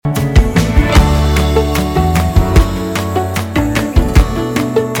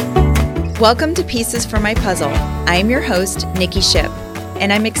Welcome to Pieces for My Puzzle. I'm your host, Nikki Ship,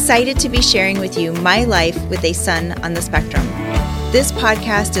 and I'm excited to be sharing with you my life with a son on the spectrum. This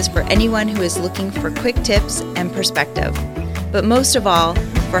podcast is for anyone who is looking for quick tips and perspective, but most of all,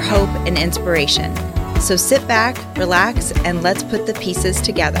 for hope and inspiration. So sit back, relax, and let's put the pieces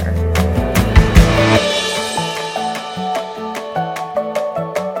together.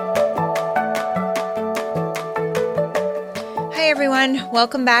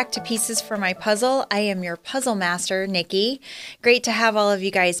 Welcome back to Pieces for My Puzzle. I am your puzzle master, Nikki. Great to have all of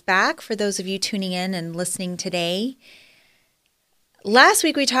you guys back. For those of you tuning in and listening today. Last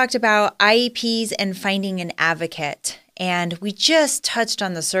week we talked about IEPs and finding an advocate, and we just touched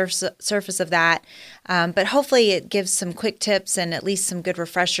on the surface of that, but hopefully it gives some quick tips and at least some good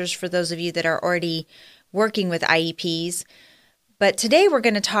refreshers for those of you that are already working with IEPs. But today we're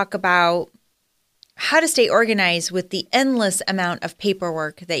going to talk about how to stay organized with the endless amount of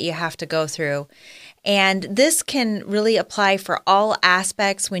paperwork that you have to go through. And this can really apply for all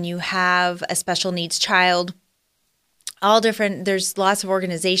aspects when you have a special needs child. There's lots of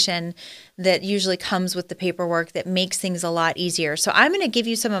organization that usually comes with the paperwork that makes things a lot easier. So I'm going to give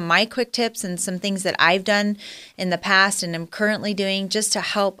you some of my quick tips and some things that I've done in the past and am currently doing just to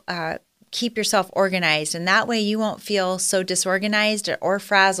help keep yourself organized, and that way you won't feel so disorganized or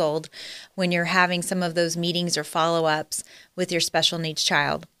frazzled when you're having some of those meetings or follow-ups with your special needs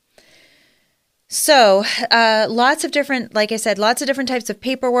child. So lots of different types of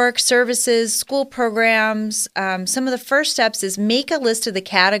paperwork, services, school programs. Some of the first steps is make a list of the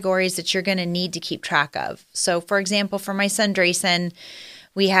categories that you're going to need to keep track of. So for example, for my son Drayson,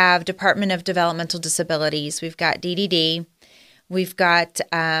 we have Department of Developmental Disabilities. We've got DDD. We've got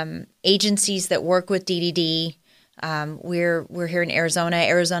agencies that work with DDD. We're here in Arizona.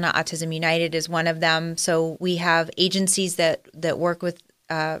 Arizona Autism United is one of them. So we have agencies that work with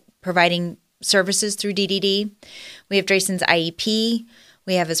providing services through DDD. We have Drayson's IEP.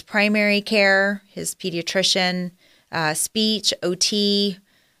 We have his primary care, his pediatrician, speech, OT,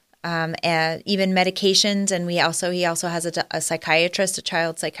 and even medications. And he also has a psychiatrist, a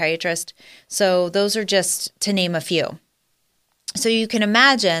child psychiatrist. So those are just to name a few. So you can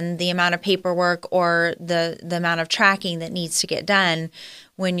imagine the amount of paperwork or the amount of tracking that needs to get done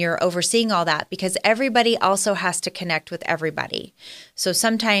when you're overseeing all that, because everybody also has to connect with everybody. So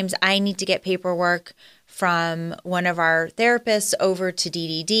sometimes I need to get paperwork from one of our therapists over to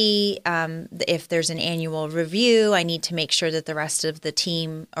DDD. If there's an annual review, I need to make sure that the rest of the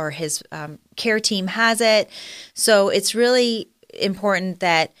team or his care team has it. So it's really important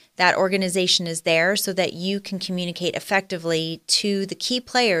that organization is there so that you can communicate effectively to the key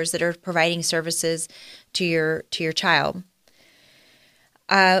players that are providing services to your child.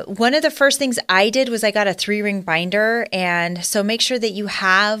 One of the first things I did was I got a 3-ring binder, and so make sure that you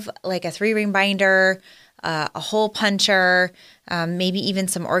have like a 3-ring binder, a hole puncher, maybe even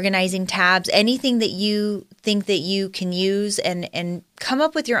some organizing tabs, anything that you think that you can use, and come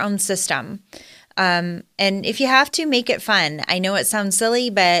up with your own system. And if you have to, make it fun. I know it sounds silly,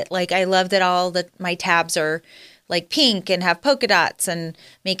 but I love that my tabs are like pink and have polka dots, and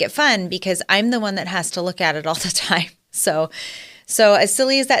make it fun because I'm the one that has to look at it all the time. So as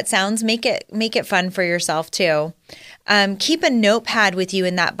silly as that sounds, make it fun for yourself too. Keep a notepad with you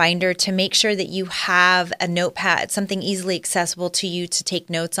in that binder to make sure that you have a notepad, something easily accessible to you to take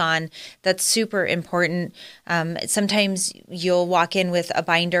notes on. That's super important. Sometimes you'll walk in with a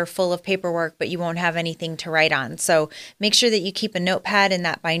binder full of paperwork, but you won't have anything to write on. So make sure that you keep a notepad in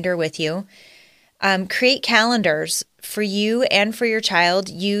that binder with you. Create calendars for you and for your child.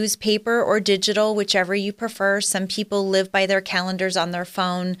 Use paper or digital, whichever you prefer. Some people live by their calendars on their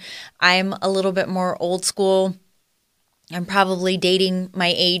phone. I'm a little bit more old school. I'm probably dating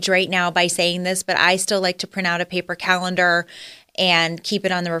my age right now by saying this, but I still like to print out a paper calendar and keep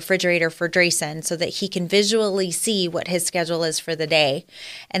it on the refrigerator for Drayson so that he can visually see what his schedule is for the day.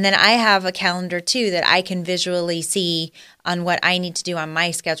 And then I have a calendar too that I can visually see on what I need to do on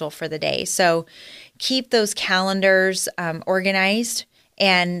my schedule for the day. So keep those calendars organized,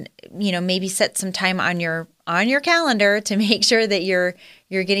 and maybe set some time on your calendar to make sure that you're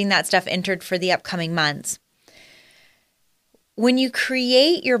getting that stuff entered for the upcoming months. When you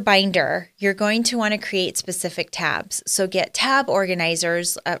create your binder, you're going to want to create specific tabs. So get tab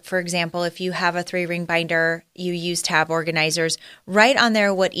organizers. For example, if you have a 3-ring binder, you use tab organizers. Write on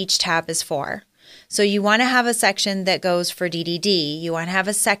there what each tab is for. So you want to have a section that goes for DDD. You want to have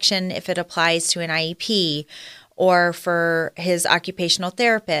a section if it applies to an IEP or for his occupational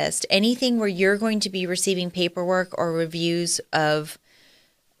therapist, anything where you're going to be receiving paperwork or reviews of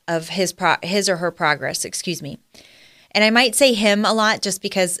his or her progress, And I might say him a lot just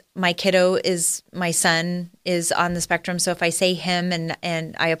because my son is on the spectrum. So if I say him,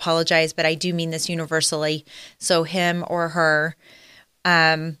 and I apologize, but I do mean this universally. So him or her.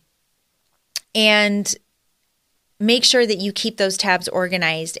 And make sure that you keep those tabs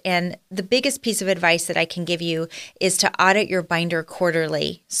organized. And the biggest piece of advice that I can give you is to audit your binder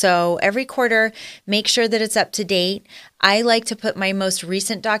quarterly. So every quarter, make sure that it's up to date. I like to put my most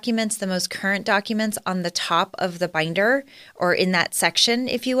recent documents, the most current documents, on the top of the binder, or in that section,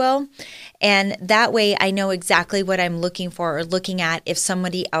 if you will. And that way I know exactly what I'm looking for or looking at if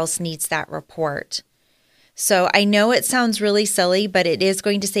somebody else needs that report. So I know it sounds really silly, but it is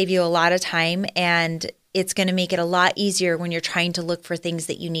going to save you a lot of time, and it's going to make it a lot easier when you're trying to look for things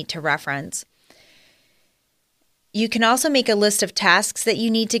that you need to reference. You can also make a list of tasks that you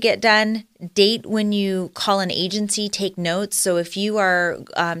need to get done. Date when you call an agency, take notes. So if you are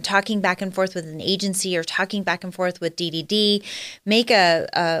talking back and forth with an agency or talking back and forth with DDD, make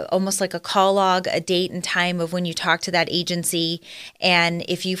almost like a call log, a date and time of when you talk to that agency, and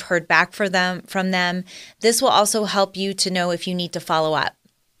if you've heard back from them. This will also help you to know if you need to follow up.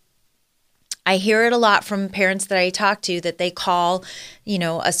 I hear it a lot from parents that I talk to that they call,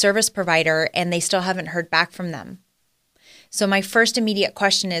 a service provider and they still haven't heard back from them. So my first immediate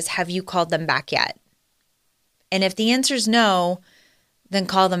question is, have you called them back yet? And if the answer is no, then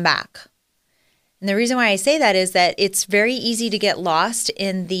call them back. And the reason why I say that is that it's very easy to get lost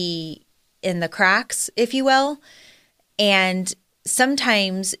in the cracks, if you will. And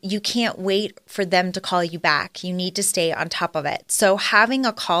sometimes you can't wait for them to call you back. You need to stay on top of it. So having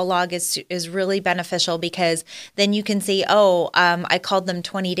a call log is really beneficial, because then you can see, I called them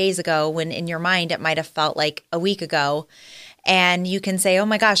 20 days ago, when in your mind it might have felt like a week ago. And you can say, oh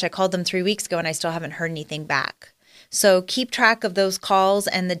my gosh, I called them 3 weeks ago and I still haven't heard anything back. So keep track of those calls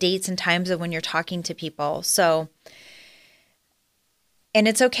and the dates and times of when you're talking to people. And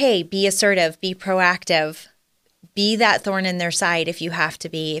it's okay. Be assertive, be proactive. Be that thorn in their side if you have to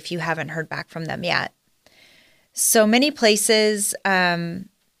be, if you haven't heard back from them yet. So many places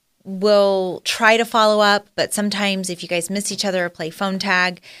will try to follow up, but sometimes if you guys miss each other or play phone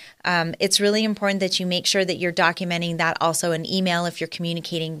tag, it's really important that you make sure that you're documenting that also in email if you're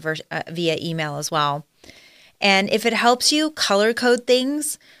communicating via email as well. And if it helps you, color code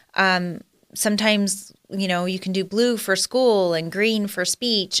things. Sometimes you can do blue for school and green for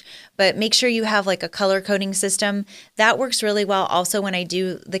speech, but make sure you have like a color coding system. That works really well. Also, when I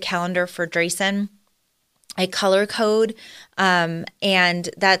do the calendar for Drayson, I color code, and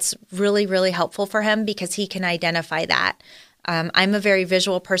that's really, really helpful for him because he can identify that. I'm a very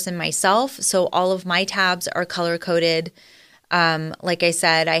visual person myself, so all of my tabs are color coded. Like I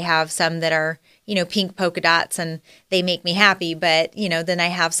said, I have some that are pink polka dots and they make me happy. But, then I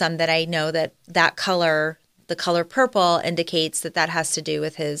have some that I know that color, the color purple, indicates that has to do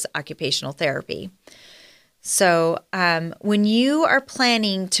with his occupational therapy. So when you are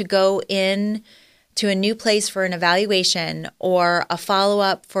planning to go in to a new place for an evaluation or a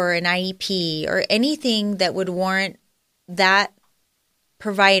follow-up for an IEP or anything that would warrant that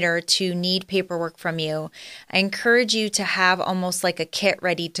provider to need paperwork from you, I encourage you to have almost like a kit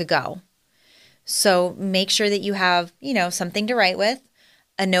ready to go. So make sure that you have, something to write with,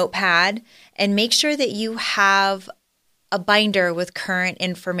 a notepad, and make sure that you have a binder with current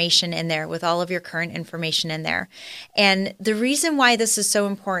information in there, with all of your current information in there. And the reason why this is so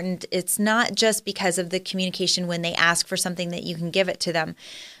important, it's not just because of the communication when they ask for something that you can give it to them,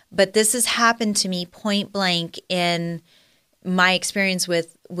 but this has happened to me point blank in my experience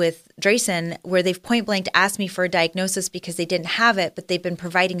with Drayson, where they've point blank asked me for a diagnosis because they didn't have it, but they've been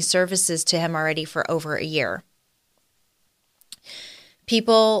providing services to him already for over a year.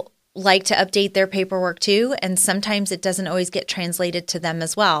 People like to update their paperwork too, and sometimes it doesn't always get translated to them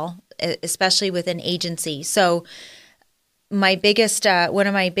as well, especially with an agency. So one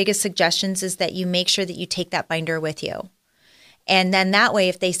of my biggest suggestions is that you make sure that you take that binder with you. And then that way,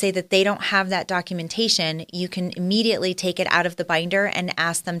 if they say that they don't have that documentation, you can immediately take it out of the binder and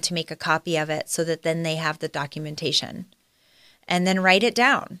ask them to make a copy of it so that then they have the documentation. And then write it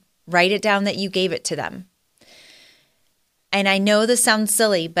down. Write it down that you gave it to them. And I know this sounds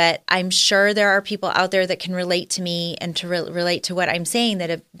silly, but I'm sure there are people out there that can relate to me and to relate to what I'm saying that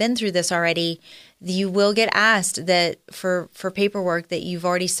have been through this already. You will get asked that for paperwork that you've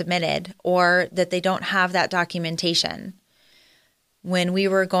already submitted, or that they don't have that documentation. When we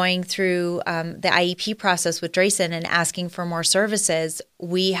were going through the IEP process with Drayson and asking for more services,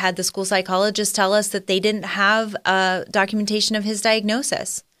 we had the school psychologist tell us that they didn't have documentation of his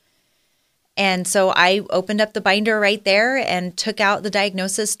diagnosis. And so I opened up the binder right there and took out the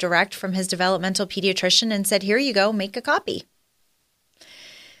diagnosis direct from his developmental pediatrician and said, here you go, make a copy.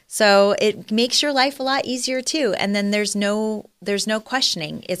 So it makes your life a lot easier too. And then there's no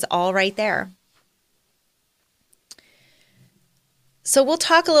questioning. It's all right there. So we'll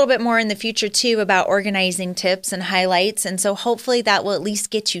talk a little bit more in the future too about organizing tips and highlights. And so hopefully that will at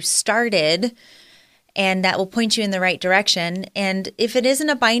least get you started and that will point you in the right direction. And if it isn't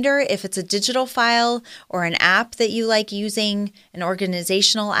a binder, if it's a digital file or an app that you like using, an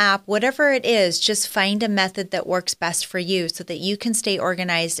organizational app, whatever it is, just find a method that works best for you so that you can stay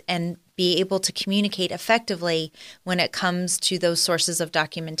organized and be able to communicate effectively when it comes to those sources of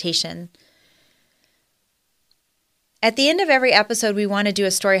documentation. At the end of every episode, we want to do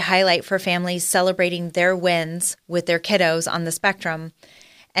a story highlight for families celebrating their wins with their kiddos on the spectrum.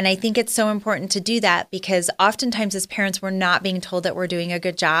 And I think it's so important to do that because oftentimes as parents, we're not being told that we're doing a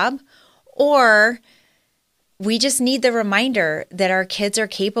good job, or we just need the reminder that our kids are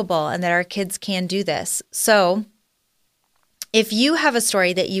capable and that our kids can do this. So if you have a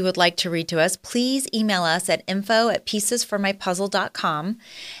story that you would like to read to us, please email us at info@piecesformypuzzle.com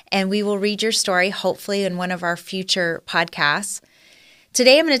and we will read your story, hopefully in one of our future podcasts.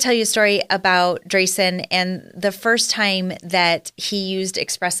 Today, I'm going to tell you a story about Drayson and the first time that he used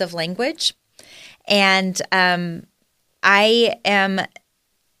expressive language. And I am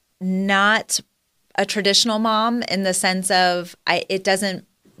not a traditional mom in the sense of it doesn't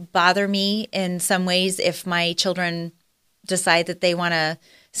bother me in some ways if my children decide that they want to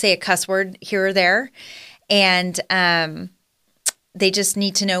say a cuss word here or there. And they just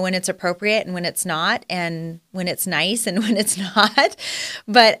need to know when it's appropriate and when it's not, and when it's nice and when it's not.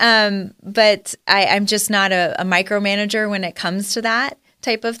 But I'm just not a micromanager when it comes to that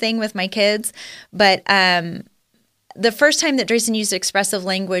type of thing with my kids. But the first time that Drayson used expressive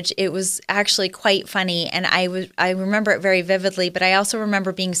language, it was actually quite funny, and I remember it very vividly. But I also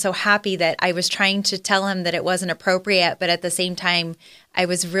remember being so happy that I was trying to tell him that it wasn't appropriate, but at the same time, I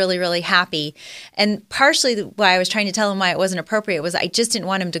was really, really happy. And partially why I was trying to tell him why it wasn't appropriate was I just didn't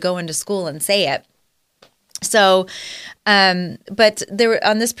want him to go into school and say it. So, but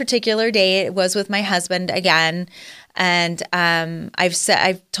on this particular day, it was with my husband again. And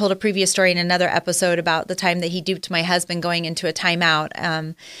I've told a previous story in another episode about the time that he duped my husband going into a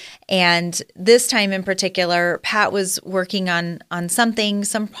timeout. And this time in particular, Pat was working on something,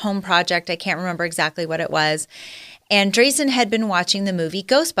 some home project. I can't remember exactly what it was. And Drayson had been watching the movie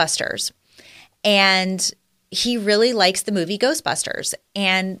Ghostbusters. And he really likes the movie Ghostbusters.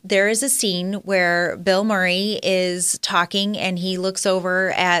 And there is a scene where Bill Murray is talking and he looks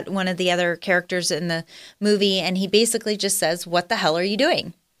over at one of the other characters in the movie and he basically just says, "What the hell are you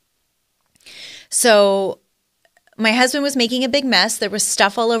doing?" So my husband was making a big mess. There was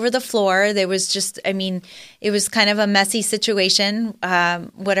stuff all over the floor. There was just, it was kind of a messy situation,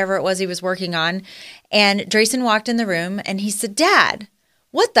 whatever it was he was working on. And Drayson walked in the room and he said, "Dad,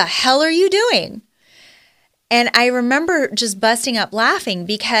 what the hell are you doing?" And I remember just busting up laughing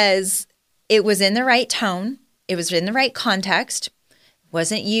because it was in the right tone. It was in the right context. It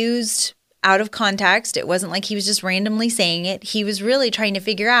wasn't used out of context. It wasn't like he was just randomly saying it. He was really trying to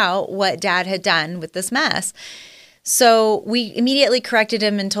figure out what Dad had done with this mess. So we immediately corrected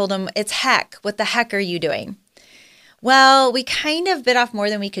him and told him, "It's heck. What the heck are you doing?" Well, we kind of bit off more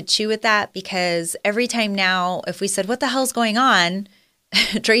than we could chew with that because every time now, if we said, "What the hell's going on?"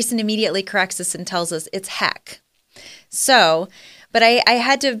 Drayson immediately corrects us and tells us it's heck. So, but I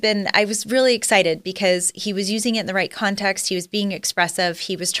had to have been, I was really excited because he was using it in the right context. He was being expressive.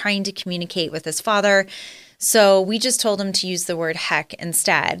 He was trying to communicate with his father. So we just told him to use the word heck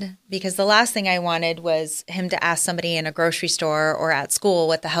instead, because the last thing I wanted was him to ask somebody in a grocery store or at school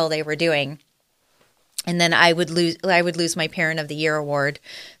what the hell they were doing. And then I would lose my Parent of the Year award.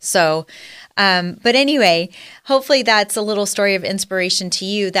 So, but anyway, hopefully that's a little story of inspiration to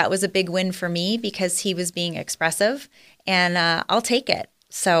you. That was a big win for me because he was being expressive, and I'll take it.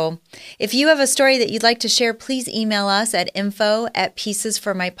 So if you have a story that you'd like to share, please email us at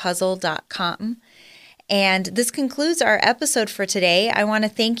info@piecesformypuzzle.com. And this concludes our episode for today. I want to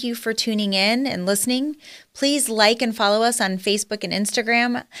thank you for tuning in and listening. Please like and follow us on Facebook and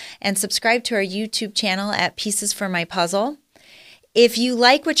Instagram, and subscribe to our YouTube channel at Pieces for My Puzzle. If you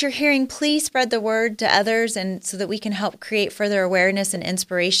like what you're hearing, please spread the word to others, and so that we can help create further awareness and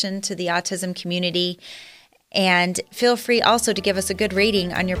inspiration to the autism community. And feel free also to give us a good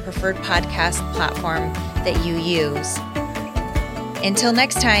rating on your preferred podcast platform that you use. Until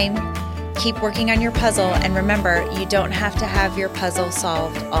next time, keep working on your puzzle, and remember, you don't have to have your puzzle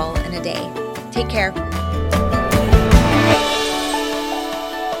solved all in a day. Take care.